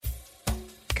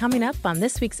coming up on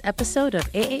this week's episode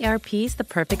of AARP's The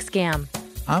Perfect Scam.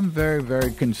 I'm very,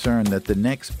 very concerned that the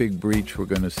next big breach we're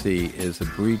going to see is a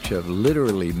breach of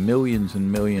literally millions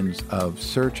and millions of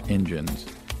search engines.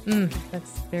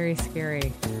 That's very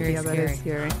scary. Very scary. That is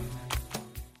scary.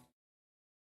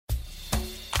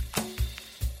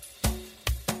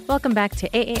 Welcome back to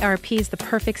AARP's The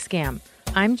Perfect Scam.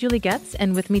 I'm Julie Getz,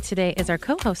 and with me today is our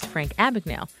co-host, Frank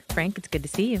Abagnale. Frank, it's good to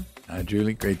see you. Hi,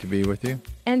 Julie. Great to be with you.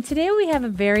 And today we have a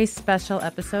very special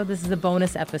episode. This is a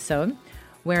bonus episode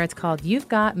where it's called You've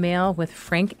Got Mail with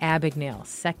Frank Abagnale,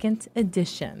 second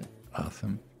edition.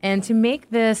 Awesome. And to make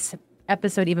this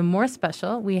episode even more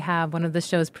special, we have one of the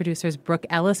show's producers, Brooke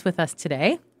Ellis, with us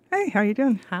today. Hey, how you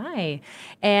doing? Hi.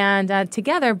 And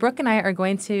together, Brooke and I are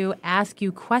going to ask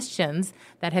you questions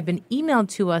that have been emailed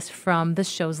to us from the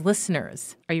show's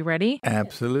listeners. Are you ready?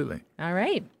 Absolutely. All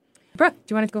right. Brooke, do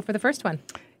you want to go for the first one?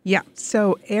 Yeah.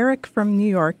 So Eric from New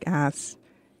York asks,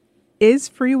 is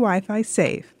free Wi-Fi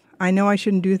safe? I know I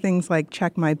shouldn't do things like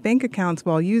check my bank accounts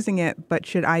while using it, but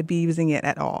should I be using it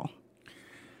at all?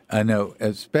 I know,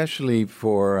 especially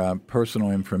for personal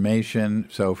information.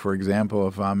 So, for example,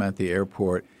 if I'm at the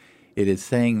airport, it is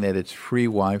saying that it's free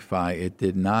Wi-Fi. It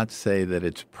did not say that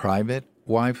it's private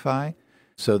Wi-Fi.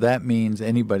 So that means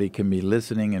anybody can be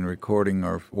listening and recording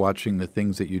or watching the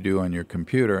things that you do on your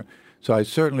computer. So I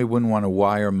certainly wouldn't want to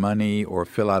wire money or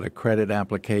fill out a credit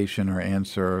application or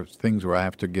answer things where I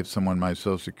have to give someone my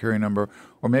Social Security number.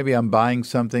 Or maybe I'm buying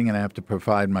something and I have to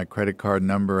provide my credit card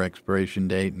number, expiration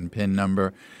date, and PIN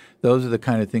number. Those are the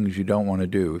kind of things you don't want to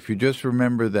do. If you just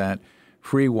remember that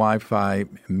free Wi-Fi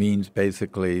means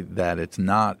basically that it's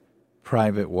not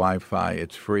private Wi-Fi.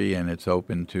 It's free and it's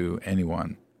open to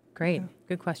anyone. Great.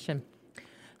 Good question.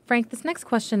 Frank, this next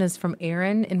question is from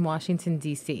Aaron in Washington,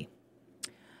 D.C.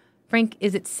 Frank,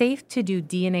 is it safe to do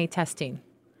DNA testing?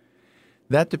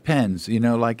 That depends. You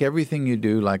know, like everything you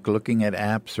do, like looking at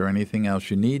apps or anything else,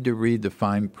 you need to read the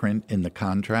fine print in the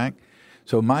contract.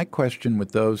 So my question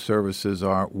with those services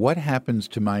are, what happens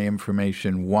to my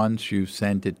information once you've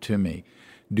sent it to me?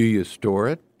 Do you store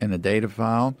it in a data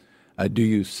file? Do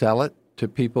you sell it to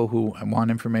people who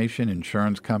want information,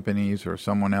 insurance companies or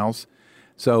someone else?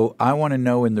 So I want to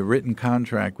know in the written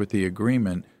contract with the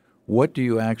agreement, what do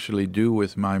you actually do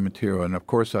with my material? And of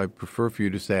course, I prefer for you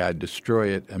to say I destroy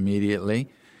it immediately.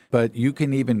 But you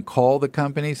can even call the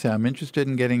company, say, I'm interested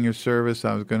in getting your service.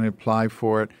 I was going to apply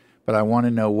for it. But I want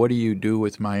to know, what do you do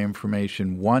with my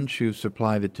information once you've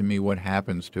supplied it to me? What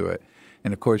happens to it?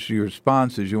 And, of course, your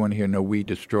response is you want to hear, no, we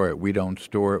destroy it. We don't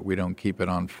store it. We don't keep it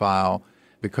on file,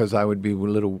 because I would be a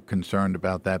little concerned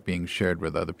about that being shared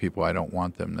with other people. I don't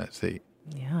want them to see.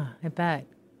 Yeah, I bet.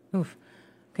 Oof.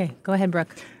 Okay, go ahead,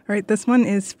 Brooke. All right, this one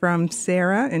is from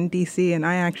Sarah in D.C., and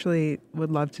I actually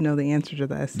would love to know the answer to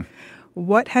this.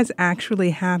 What has actually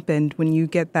happened when you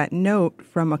get that note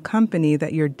from a company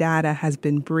that your data has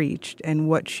been breached, and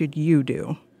what should you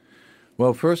do?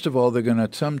 Well, first of all, they're going to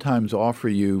sometimes offer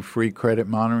you free credit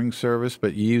monitoring service,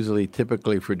 but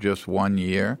typically for just 1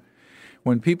 year.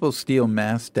 When people steal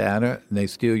mass data, they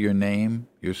steal your name,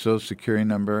 your Social Security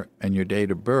number, and your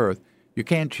date of birth. You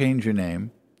can't change your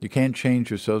name, you can't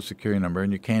change your Social Security number,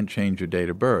 and you can't change your date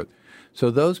of birth. So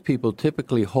those people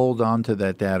typically hold on to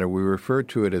that data. We refer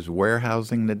to it as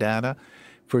warehousing the data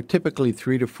for typically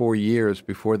 3 to 4 years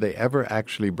before they ever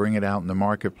actually bring it out in the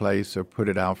marketplace or put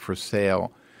it out for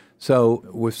sale. So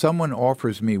if someone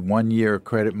offers me 1 year of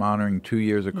credit monitoring, 2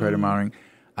 years of credit monitoring,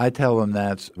 I tell them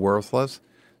that's worthless.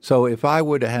 So if I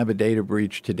were to have a data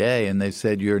breach today and they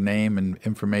said your name and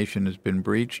information has been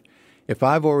breached, if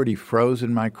I've already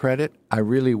frozen my credit, I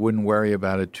really wouldn't worry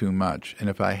about it too much. And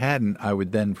if I hadn't, I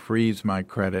would then freeze my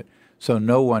credit so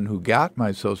no one who got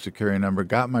my Social Security number,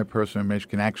 got my personal information,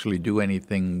 can actually do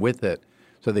anything with it.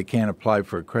 So they can't apply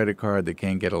for a credit card, they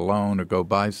can't get a loan or go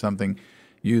buy something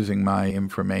using my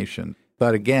information.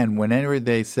 But again, whenever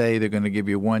they say they're going to give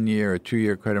you 1 year or 2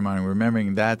 year credit monitoring,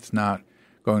 remembering that's not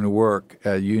going to work.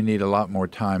 You need a lot more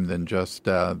time than just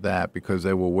that, because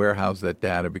they will warehouse that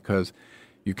data, because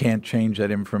you can't change that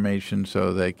information,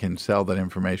 so they can sell that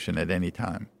information at any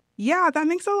time. Yeah, that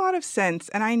makes a lot of sense.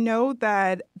 And I know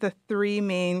that the three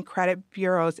main credit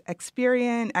bureaus,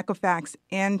 Experian, Equifax,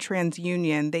 and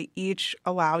TransUnion, they each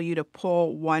allow you to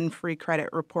pull one free credit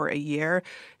report a year.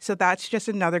 So that's just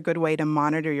another good way to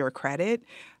monitor your credit.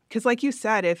 Because like you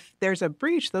said, if there's a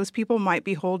breach, those people might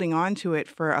be holding on to it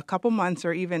for a couple months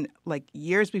or even like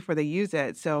years before they use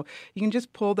it. So you can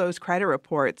just pull those credit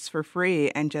reports for free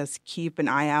and just keep an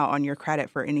eye out on your credit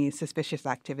for any suspicious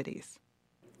activities.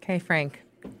 Okay, Frank.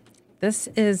 This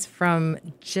is from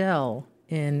Jill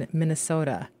in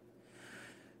Minnesota.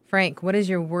 Frank, what is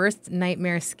your worst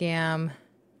nightmare scam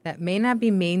that may not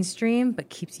be mainstream, but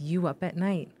keeps you up at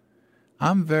night?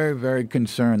 I'm very, very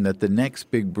concerned that the next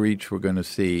big breach we're going to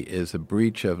see is a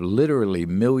breach of literally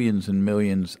millions and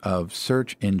millions of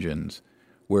search engines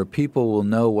where people will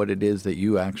know what it is that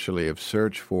you actually have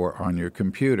searched for on your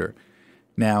computer.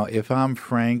 Now, if I'm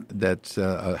Frank that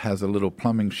has a little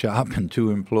plumbing shop and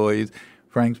 2 employees,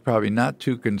 Frank's probably not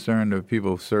too concerned if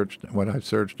people searched what I've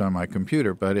searched on my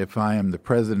computer. But if I am the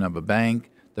president of a bank,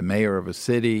 the mayor of a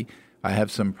city, I have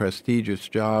some prestigious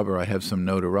job or I have some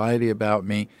notoriety about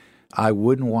me, I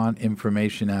wouldn't want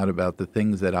information out about the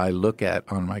things that I look at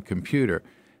on my computer.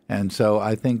 And so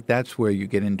I think that's where you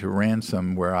get into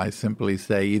ransom, where I simply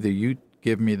say either you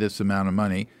give me this amount of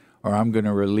money or I'm going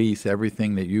to release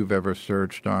everything that you've ever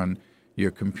searched on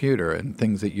your computer and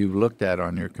things that you've looked at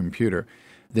on your computer.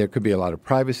 There could be a lot of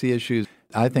privacy issues.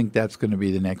 I think that's going to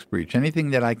be the next breach.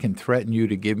 Anything that I can threaten you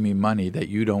to give me money that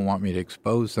you don't want me to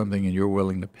expose something and you're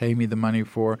willing to pay me the money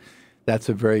for, that's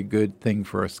a very good thing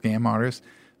for a scam artist.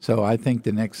 So I think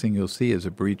the next thing you'll see is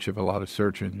a breach of a lot of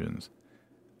search engines.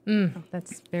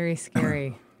 That's very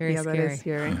scary. Very scary. That is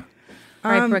scary. Yeah.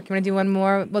 All right, Brooke, you want to do one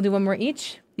more? We'll do one more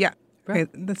each? Yeah. Okay,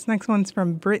 this next one's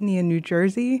from Brittany in New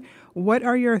Jersey. What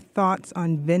are your thoughts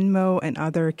on Venmo and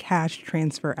other cash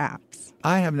transfer apps?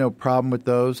 I have no problem with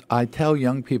those. I tell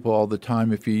young people all the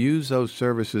time, if you use those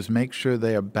services, make sure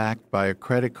they are backed by a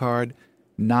credit card,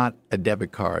 not a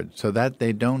debit card, so that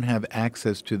they don't have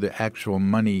access to the actual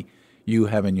money you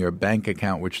have in your bank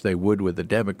account, which they would with a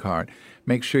debit card.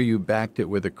 Make sure you backed it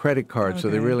with a credit card so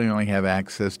they really only have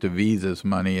access to Visa's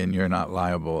money and you're not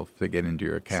liable to get into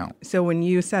your account. So when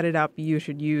you set it up, you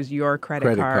should use your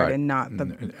credit card and not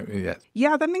the... Yes.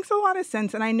 Yeah, that makes a lot of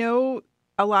sense. And I know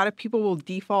a lot of people will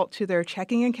default to their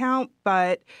checking account,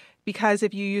 but because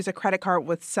if you use a credit card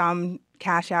with some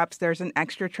cash apps, there's an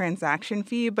extra transaction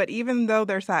fee. But even though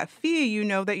there's that fee, you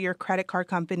know that your credit card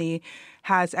company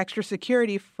has extra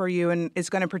security for you and is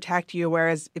going to protect you.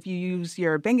 Whereas if you use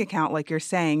your bank account, like you're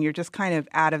saying, you're just kind of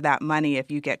out of that money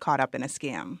if you get caught up in a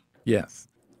scam. Yes.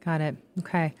 Got it.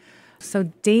 Okay. So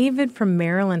David from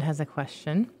Maryland has a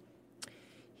question.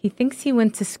 He thinks he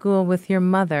went to school with your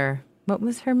mother. What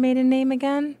was her maiden name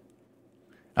again?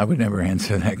 I would never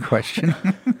answer that question.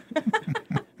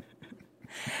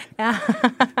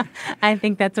 I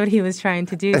think that's what he was trying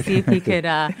to do, see if he could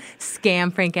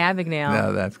scam Frank Abagnale.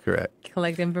 No, that's correct.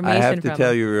 Collect information I have from to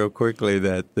tell him. you real quickly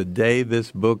that the day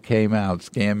this book came out,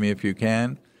 Scam Me If You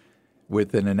Can,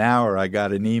 within an hour I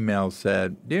got an email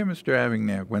said, Dear Mr.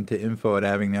 Abagnale, went to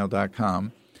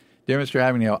info@abagnale.com. Dear Mr.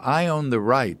 Abagnale, I own the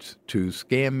rights to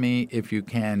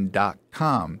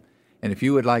scammeifyoucan.com. And if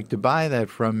you would like to buy that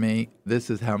from me,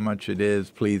 this is how much it is.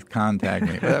 Please contact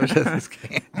me. Well, that was just a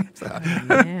scam. So.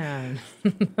 Man.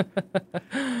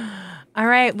 All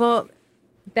right. Well,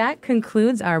 that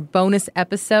concludes our bonus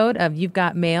episode of You've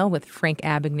Got Mail with Frank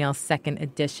Abagnale, second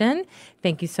edition.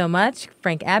 Thank you so much,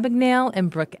 Frank Abagnale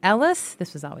and Brooke Ellis.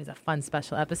 This was always a fun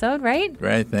special episode, right?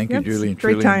 Right. Thank you, Julie.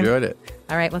 Great Truly time. enjoyed it.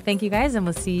 All right. Well, thank you guys, and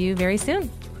we'll see you very soon.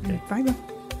 Okay. Bye.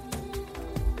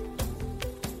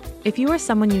 If you or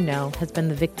someone you know has been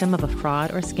the victim of a fraud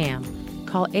or scam,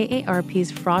 call AARP's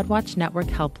Fraud Watch Network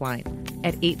helpline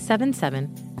at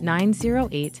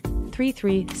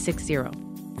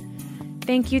 877-908-3360.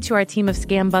 Thank you to our team of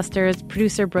Scam Busters,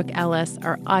 producer Brooke Ellis,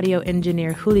 our audio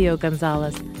engineer Julio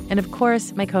Gonzalez, and of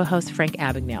course, my co-host Frank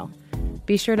Abagnale.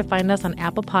 Be sure to find us on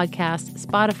Apple Podcasts,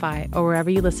 Spotify, or wherever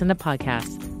you listen to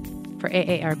podcasts. For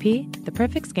AARP, The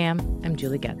Perfect Scam, I'm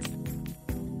Julie Getz.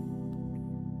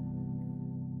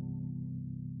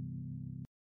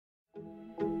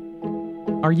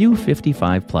 Are you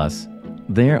 55 plus?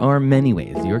 There are many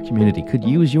ways your community could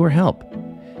use your help.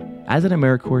 As an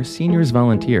AmeriCorps Seniors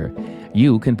Volunteer,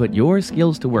 you can put your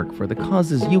skills to work for the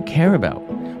causes you care about,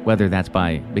 whether that's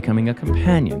by becoming a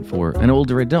companion for an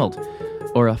older adult,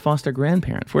 or a foster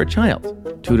grandparent for a child,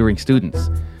 tutoring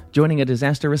students, joining a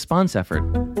disaster response effort,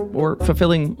 or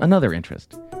fulfilling another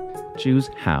interest. Choose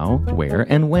how, where,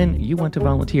 and when you want to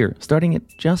volunteer, starting at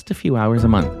just a few hours a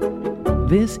month.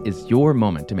 This is your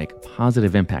moment to make a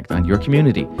positive impact on your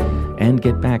community and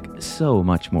get back so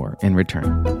much more in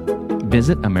return.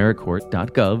 Visit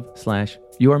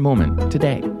AmeriCorps.gov/yourmoment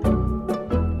today.